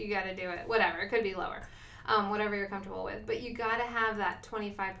packed. You got to do it, whatever. It could be lower, whatever you're comfortable with. But you got to have that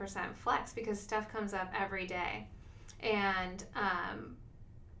 25% flex, because stuff comes up every day. And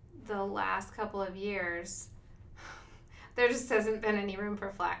the last couple of years, there just hasn't been any room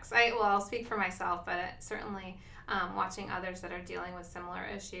for flex. I'll speak for myself, but certainly watching others that are dealing with similar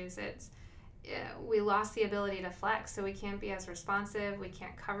issues, we lost the ability to flex, so we can't be as responsive. We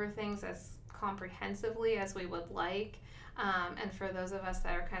can't cover things as comprehensively as we would like. And for those of us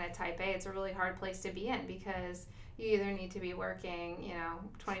that are kind of type A, it's a really hard place to be in, because you either need to be working,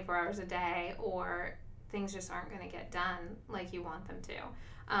 24 hours a day, or things just aren't going to get done like you want them to.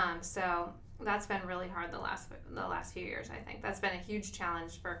 So that's been really hard the last few years. I think that's been a huge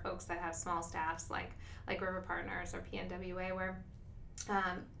challenge for folks that have small staffs like RiverPartners or PNWA, where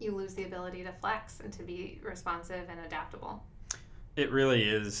you lose the ability to flex and to be responsive and adaptable. It really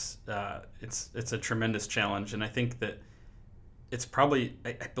is. It's a tremendous challenge, and I think that it's probably,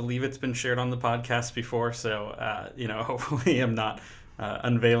 I believe it's been shared on the podcast before, so hopefully I'm not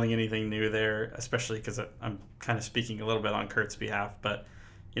unveiling anything new there, especially because I'm kind of speaking a little bit on Kurt's behalf. But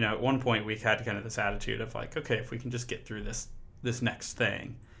at one point we had kind of this attitude of like, okay, if we can just get through this next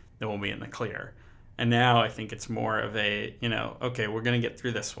thing, then we'll be in the clear. And now I think it's more of a, okay, we're going to get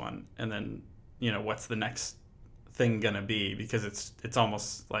through this one, and then what's the next thing going to be? Because it's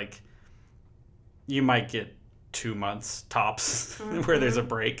almost like you might get 2 months tops where there's a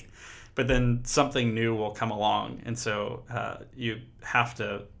break, but then something new will come along. And so you have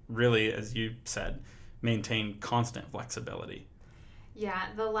to really, as you said, maintain constant flexibility. Yeah,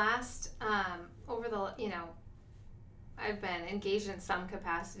 the last, I've been engaged in some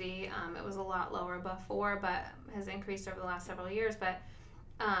capacity. It was a lot lower before, but has increased over the last several years. But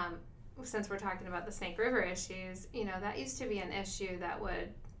since we're talking about the Snake River issues, that used to be an issue that would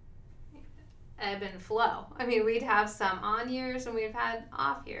ebb and flow. I mean, we'd have some on years and we've had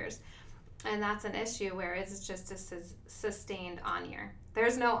off years. And that's an issue where it's just a sustained on year.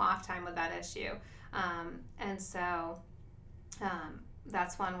 There's no off time with that issue. And so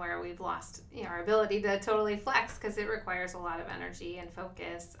that's one where we've lost our ability to totally flex, because it requires a lot of energy and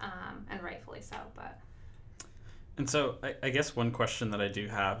focus, and rightfully so. And so I guess one question that I do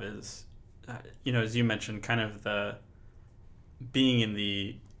have is, as you mentioned, kind of the being in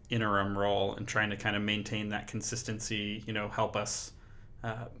the interim role and trying to kind of maintain that consistency, help us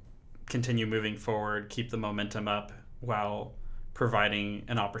continue moving forward, keep the momentum up, while providing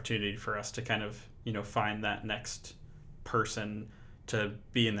an opportunity for us to kind of, find that next person to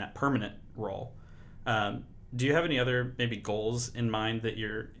be in that permanent role. Do you have any other maybe goals in mind that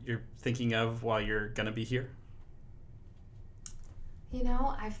you're thinking of while you're going to be here?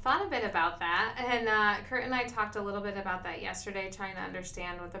 I've thought a bit about that, and Kurt and I talked a little bit about that yesterday, trying to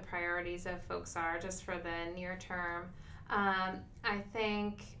understand what the priorities of folks are just for the near term. I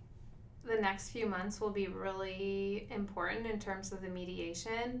think the next few months will be really important in terms of the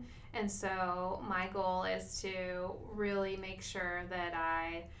mediation, and so my goal is to really make sure that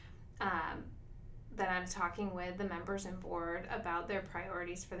I'm talking with the members and board about their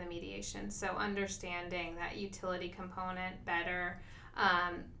priorities for the mediation. So understanding that utility component better,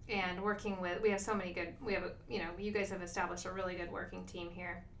 and working with, you guys have established a really good working team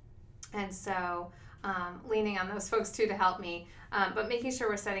here. And so leaning on those folks too to help me, but making sure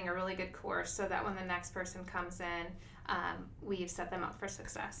we're setting a really good course so that when the next person comes in, we've set them up for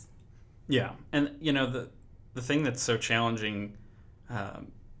success. Yeah. And, the thing that's so challenging,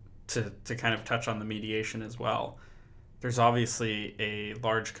 to kind of touch on the mediation as well, there's obviously a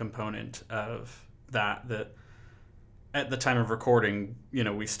large component of that at the time of recording,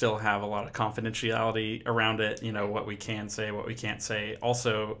 we still have a lot of confidentiality around it, what we can say, what we can't say.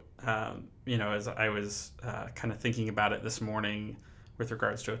 Also, as I was kind of thinking about it this morning with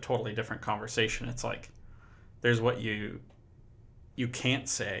regards to a totally different conversation, it's like there's what you can't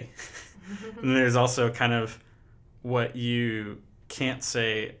say, and there's also kind of what you can't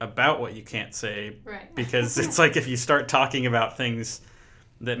say about what you can't say, right? Because it's like if you start talking about things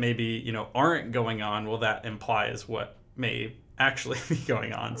that maybe aren't going on, well, that implies what may actually be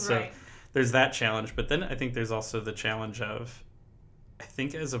going on. So right. There's that challenge, but then I think there's also the challenge of, I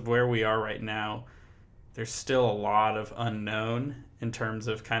think as of where we are right now, there's still a lot of unknown in terms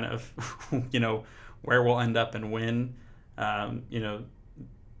of kind of where we'll end up and when.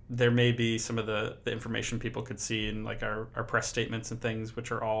 There may be some of the information people could see in like our press statements and things,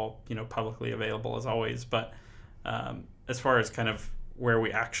 which are all publicly available as always, but as far as kind of where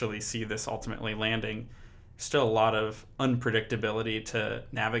we actually see this ultimately landing, still a lot of unpredictability to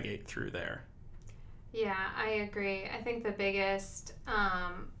navigate through there. Yeah, I agree. I think the biggest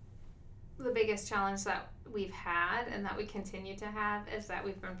challenge that we've had and that we continue to have is that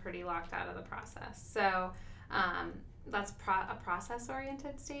we've been pretty locked out of the process. So that's a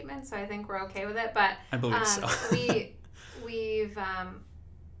process-oriented statement, so I think we're okay with it. But I believe so.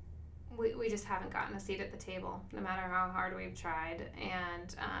 we just haven't gotten a seat at the table, no matter how hard we've tried.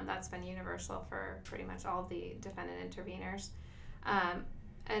 And that's been universal for pretty much all the defendant interveners.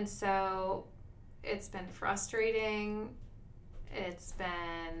 And so it's been frustrating. It's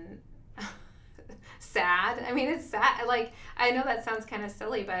been sad. I mean, it's sad. Like, I know that sounds kind of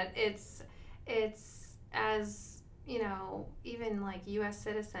silly, but it's as, even like U.S.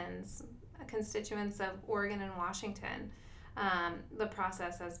 citizens, constituents of Oregon and Washington, the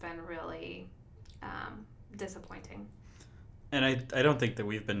process has been really disappointing. And I don't think that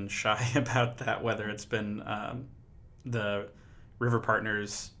we've been shy about that, whether it's been the River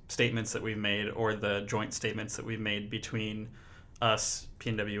Partners statements that we've made or the joint statements that we've made between us,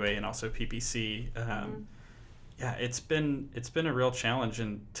 PNWA, and also PPC. Yeah, it's been a real challenge,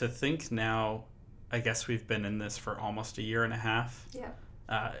 and to think now, I guess we've been in this for almost a year and a half.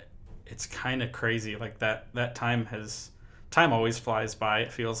 Yeah. It's kind of crazy. Like that time always flies by.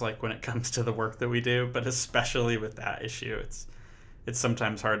 It feels like when it comes to the work that we do, but especially with that issue, it's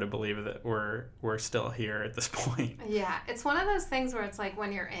sometimes hard to believe that we're still here at this point. Yeah, it's one of those things where it's like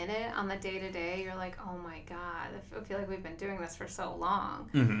when you're in it on the day to day, you're like, oh my God, I feel like we've been doing this for so long.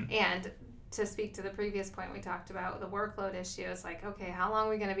 Mm-hmm. And to speak to the previous point we talked about, the workload issue, it's like, okay, how long are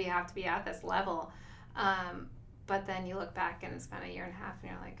we going to have to be at this level? But then you look back and it's been a year and a half,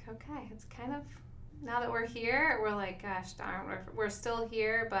 and you're like, okay, it's kind of, now that we're here, we're like, gosh darn, we're still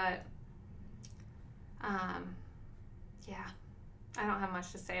here, but yeah. I don't have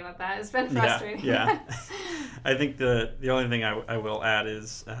much to say about that. It's been frustrating. Yeah. I think the only thing I will add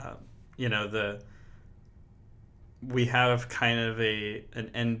is, we have kind of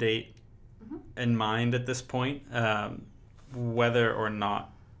an end date in mind at this point. Whether or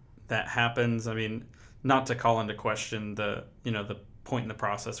not that happens, I mean, not to call into question the point in the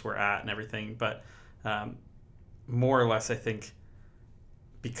process we're at and everything, but more or less, I think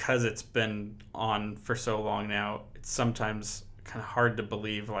because it's been on for so long now, it's sometimes kind of hard to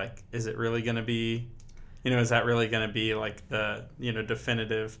believe, like, is it really going to be, is that really going to be like the,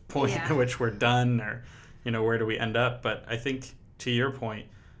 definitive point at which we're done, or, where do we end up? But I think to your point,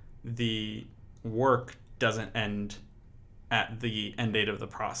 the work doesn't end at the end date of the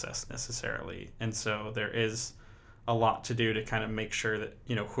process necessarily. And so there is a lot to do to kind of make sure that,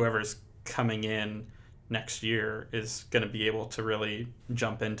 whoever's coming in next year is going to be able to really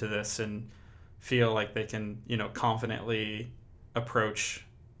jump into this and feel like they can, confidently approach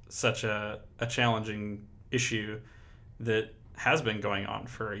such a challenging issue that has been going on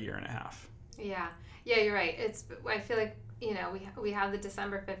for a year and a half. Yeah, you're right. I feel like, we have the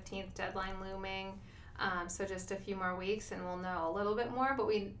December 15th deadline looming, so just a few more weeks and we'll know a little bit more, but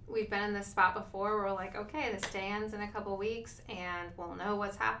we've been in this spot before where we're like, okay, the stay ends in a couple weeks and we'll know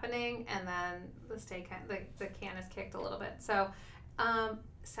what's happening, and then the can is kicked a little bit. So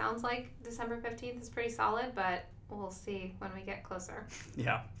sounds like December 15th is pretty solid, but we'll see when we get closer.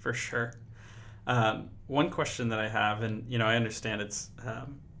 Yeah, for sure. One question that I have, and I understand it's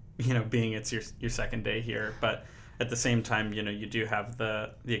being it's your second day here, but at the same time, you do have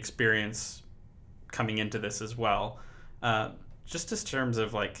the experience coming into this as well. Just in terms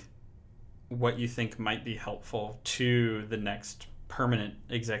of like what you think might be helpful to the next permanent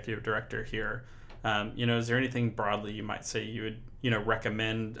executive director here. Is there anything broadly you might say you would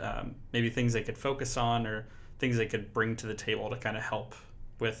recommend, maybe things they could focus on or things they could bring to the table to kind of help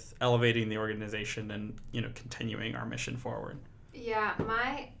with elevating the organization and continuing our mission forward? Yeah,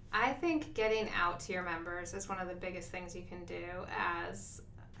 I think getting out to your members is one of the biggest things you can do as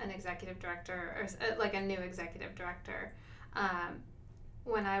an executive director, or like a new executive director.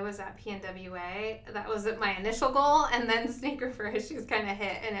 When I was at PNWA, that was my initial goal, and then Snake River issues kind of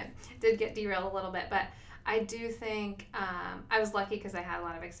hit, and it did get derailed a little bit. But I do think I was lucky because I had a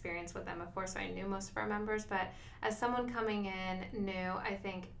lot of experience with them before, so I knew most of our members. But as someone coming in new, I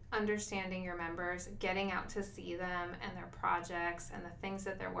think understanding your members, getting out to see them and their projects and the things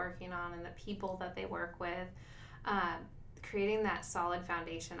that they're working on and the people that they work with, creating that solid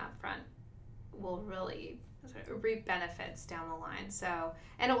foundation up front will really reap benefits down the line. So,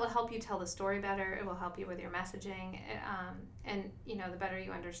 and it will help you tell the story better. It will help you with your messaging, and the better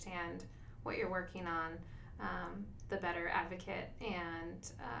you understand what you're working on, the better advocate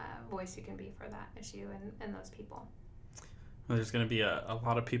and voice you can be for that issue and those people. Well, there's going to be a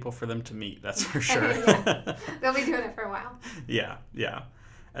lot of people for them to meet, that's for sure. Yeah. They'll be doing it for a while. Yeah.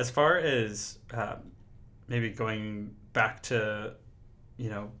 As far as maybe going back to,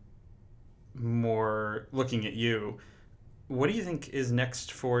 more looking at you, what do you think is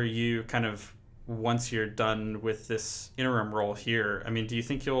next for you kind of once you're done with this interim role here? I mean, do you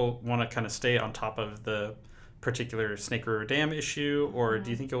think you'll want to kind of stay on top of the particular Snake River Dam issue, or do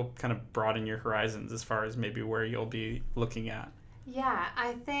you think you'll kind of broaden your horizons as far as maybe where you'll be looking at? Yeah,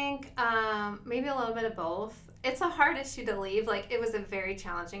 I think maybe a little bit of both. It's a hard issue to leave. Like, it was a very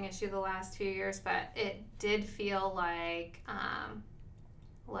challenging issue the last few years, but it did feel like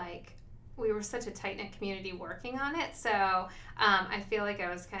we were such a tight knit community working on it. So I feel like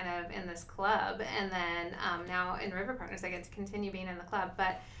I was kind of in this club, and then now in River Partners, I get to continue being in the club.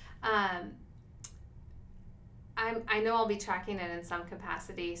 But um, I know I'll be tracking it in some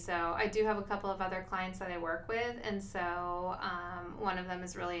capacity. So I do have a couple of other clients that I work with, and so one of them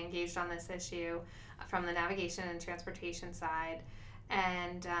is really engaged on this issue from the navigation and transportation side,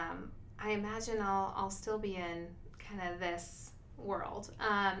 and I imagine I'll still be in kind of this world.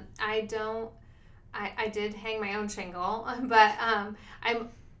 I did hang my own shingle, but I'm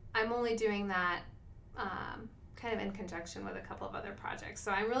only doing that. Kind of in conjunction with a couple of other projects. So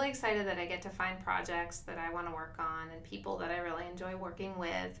I'm really excited that I get to find projects that I want to work on and people that I really enjoy working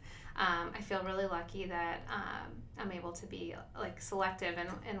with. I feel really lucky that I'm able to be like selective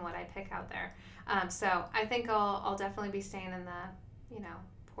in what I pick out there. So I think I'll definitely be staying in the,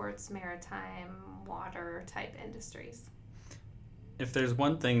 ports, maritime, water type industries. If there's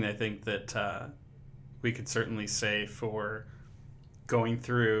one thing I think that we could certainly say for going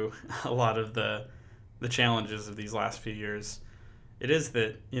through a lot of the challenges of these last few years, it is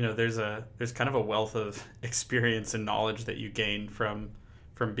that there's kind of a wealth of experience and knowledge that you gain from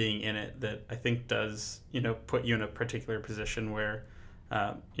being in it that I think does put you in a particular position where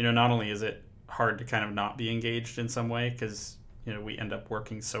not only is it hard to kind of not be engaged in some way because we end up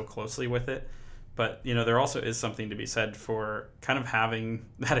working so closely with it, but there also is something to be said for kind of having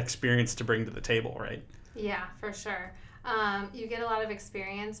that experience to bring to the table, right? Yeah, for sure. You get a lot of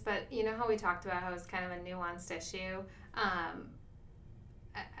experience, but you know how we talked about how it's kind of a nuanced issue.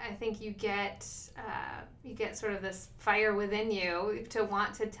 I think you get sort of this fire within you to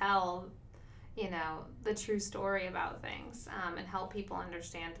want to tell, the true story about things and help people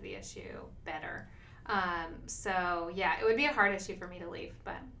understand the issue better. So yeah, it would be a hard issue for me to leave,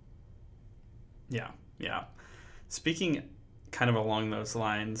 but yeah. Speaking kind of along those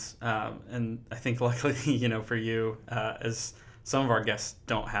lines, and I think luckily, for you, as some of our guests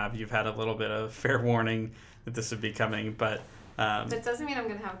don't have, you've had a little bit of fair warning that this would be coming, but that doesn't mean I'm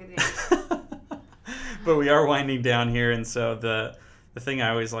going to have a good day. But we are winding down here, and so the thing I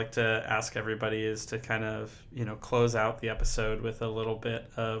always like to ask everybody is to kind of close out the episode with a little bit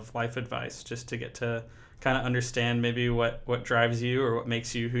of life advice, just to get to kind of understand maybe what drives you or what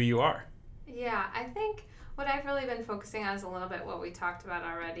makes you who you are. Yeah, I think what I've really been focusing on is a little bit what we talked about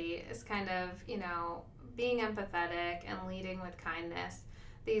already, is kind of, being empathetic and leading with kindness.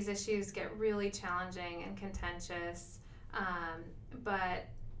 These issues get really challenging and contentious, but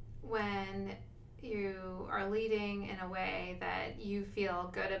when you are leading in a way that you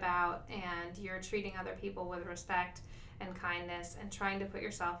feel good about and you're treating other people with respect and kindness and trying to put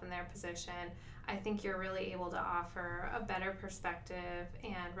yourself in their position, I think you're really able to offer a better perspective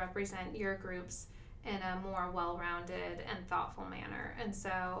and represent your groups in a more well-rounded and thoughtful manner. And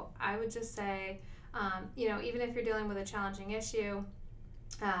so I would just say, even if you're dealing with a challenging issue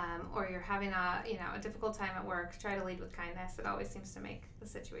or you're having a difficult time at work, try to lead with kindness. It always seems to make the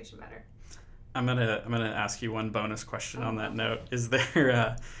situation better. I'm gonna ask you one bonus question on that note. Is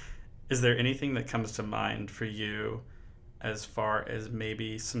there anything that comes to mind for you as far as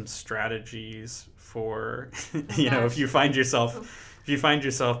maybe some strategies for if you find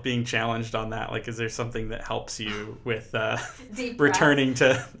yourself being challenged on that, like, is there something that helps you with returning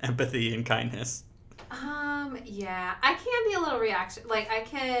to empathy and kindness? Yeah, I can be a little reaction. Like, I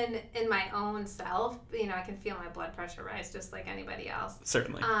can, in my own self, I can feel my blood pressure rise just like anybody else.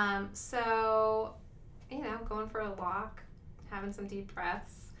 Certainly. So, going for a walk, having some deep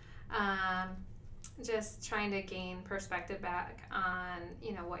breaths, just trying to gain perspective back on,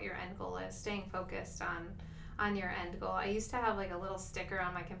 what your end goal is, staying focused on your end goal. I used to have like a little sticker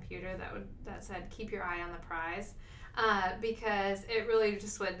on my computer that said, keep your eye on the prize. Because it really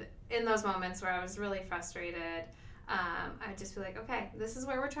just would, in those moments where I was really frustrated, I'd just be like, okay, this is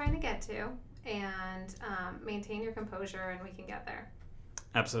where we're trying to get to, and maintain your composure and we can get there.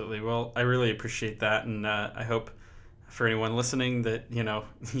 Absolutely. Well, I really appreciate that, and I hope for anyone listening that,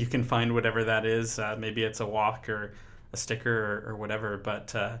 you can find whatever that is. Maybe it's a walk or a sticker or whatever,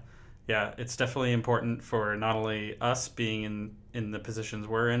 but yeah, it's definitely important for not only us being in the positions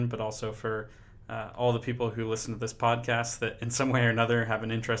we're in, but also for all the people who listen to this podcast that in some way or another have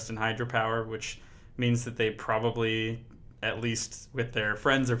an interest in hydropower, which means that they probably, at least with their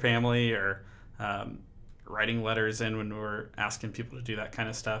friends or family, or writing letters in when we're asking people to do that kind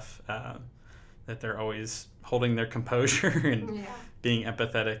of stuff, that they're always holding their composure and Yeah. being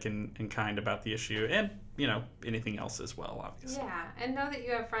empathetic and kind about the issue, and anything else as well, obviously. Yeah, and know that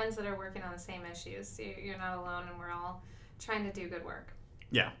you have friends that are working on the same issues. You're not alone, and we're all trying to do good work.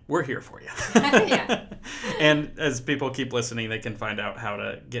 Yeah, we're here for you. Yeah. And as people keep listening, they can find out how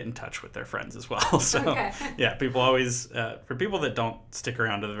to get in touch with their friends as well. So, Okay. yeah, people always, for people that don't stick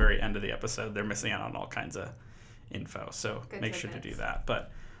around to the very end of the episode, they're missing out on all kinds of info. So Good make sure to tidbits. do that.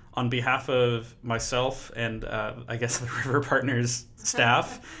 But on behalf of myself and I guess the River Partners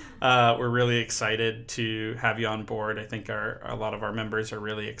staff, we're really excited to have you on board. I think a lot of our members are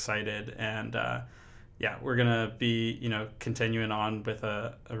really excited, and yeah, we're gonna be continuing on with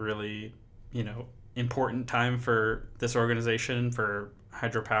a really important time for this organization, for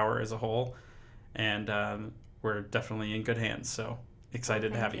hydropower as a whole, and we're definitely in good hands. So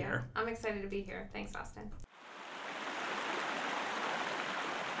excited to have you here. I'm excited to be here. Thanks, Austin.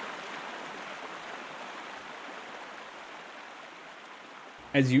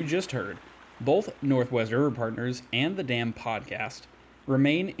 As you just heard, both Northwest RiverPartners and the Dam podcast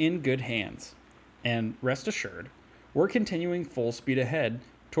remain in good hands. And rest assured, we're continuing full speed ahead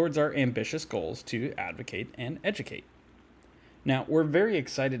towards our ambitious goals to advocate and educate. Now, we're very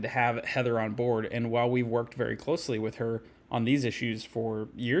excited to have Heather on board, and while we've worked very closely with her on these issues for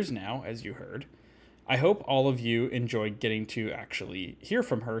years now, as you heard, I hope all of you enjoyed getting to actually hear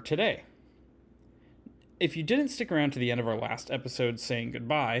from her today. If you didn't stick around to the end of our last episode saying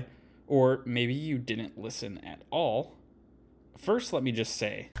goodbye, or maybe you didn't listen at all, first let me just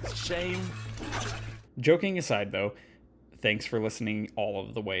say, Shame. Joking aside though, thanks for listening all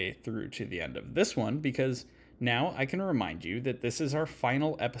of the way through to the end of this one, because now I can remind you that this is our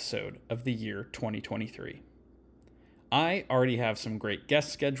final episode of the year 2023. I already have some great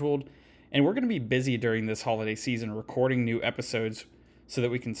guests scheduled, and we're going to be busy during this holiday season recording new episodes so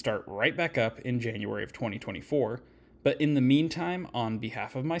that we can start right back up in January of 2024. But in the meantime, on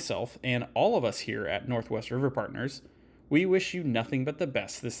behalf of myself and all of us here at Northwest RiverPartners, we wish you nothing but the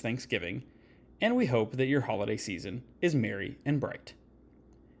best this Thanksgiving, and we hope that your holiday season is merry and bright.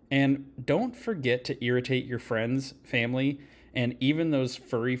 And don't forget to irritate your friends, family, and even those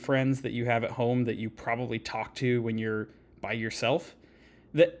furry friends that you have at home that you probably talk to when you're by yourself,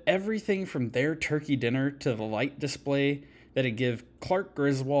 that everything from their turkey dinner to the light display that'd give Clark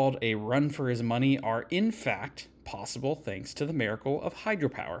Griswold a run for his money are in fact possible thanks to the miracle of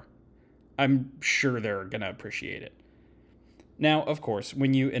hydropower. I'm sure they're gonna appreciate it. Now, of course,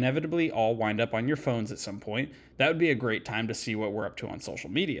 when you inevitably all wind up on your phones at some point, that would be a great time to see what we're up to on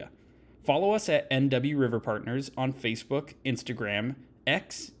social media. Follow us at NW River Partners on Facebook, Instagram,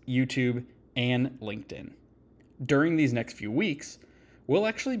 X, YouTube, and LinkedIn. During these next few weeks, we'll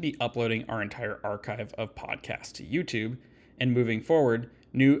actually be uploading our entire archive of podcasts to YouTube, and moving forward,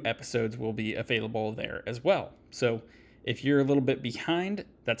 new episodes will be available there as well. So if you're a little bit behind,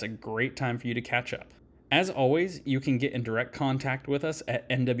 that's a great time for you to catch up. As always, you can get in direct contact with us at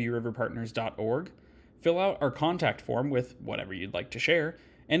nwriverpartners.org, fill out our contact form with whatever you'd like to share,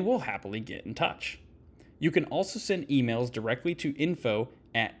 and we'll happily get in touch. You can also send emails directly to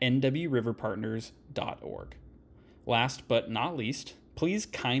info@nwriverpartners.org. Last but not least, please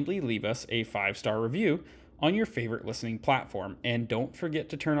kindly leave us a 5-star review on your favorite listening platform, and don't forget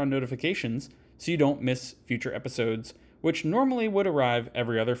to turn on notifications so you don't miss future episodes, which normally would arrive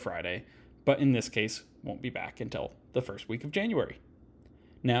every other Friday, but in this case won't be back until the first week of January.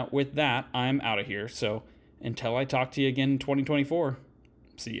 Now, with that, I'm out of here, so until I talk to you again in 2024,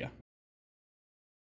 see ya.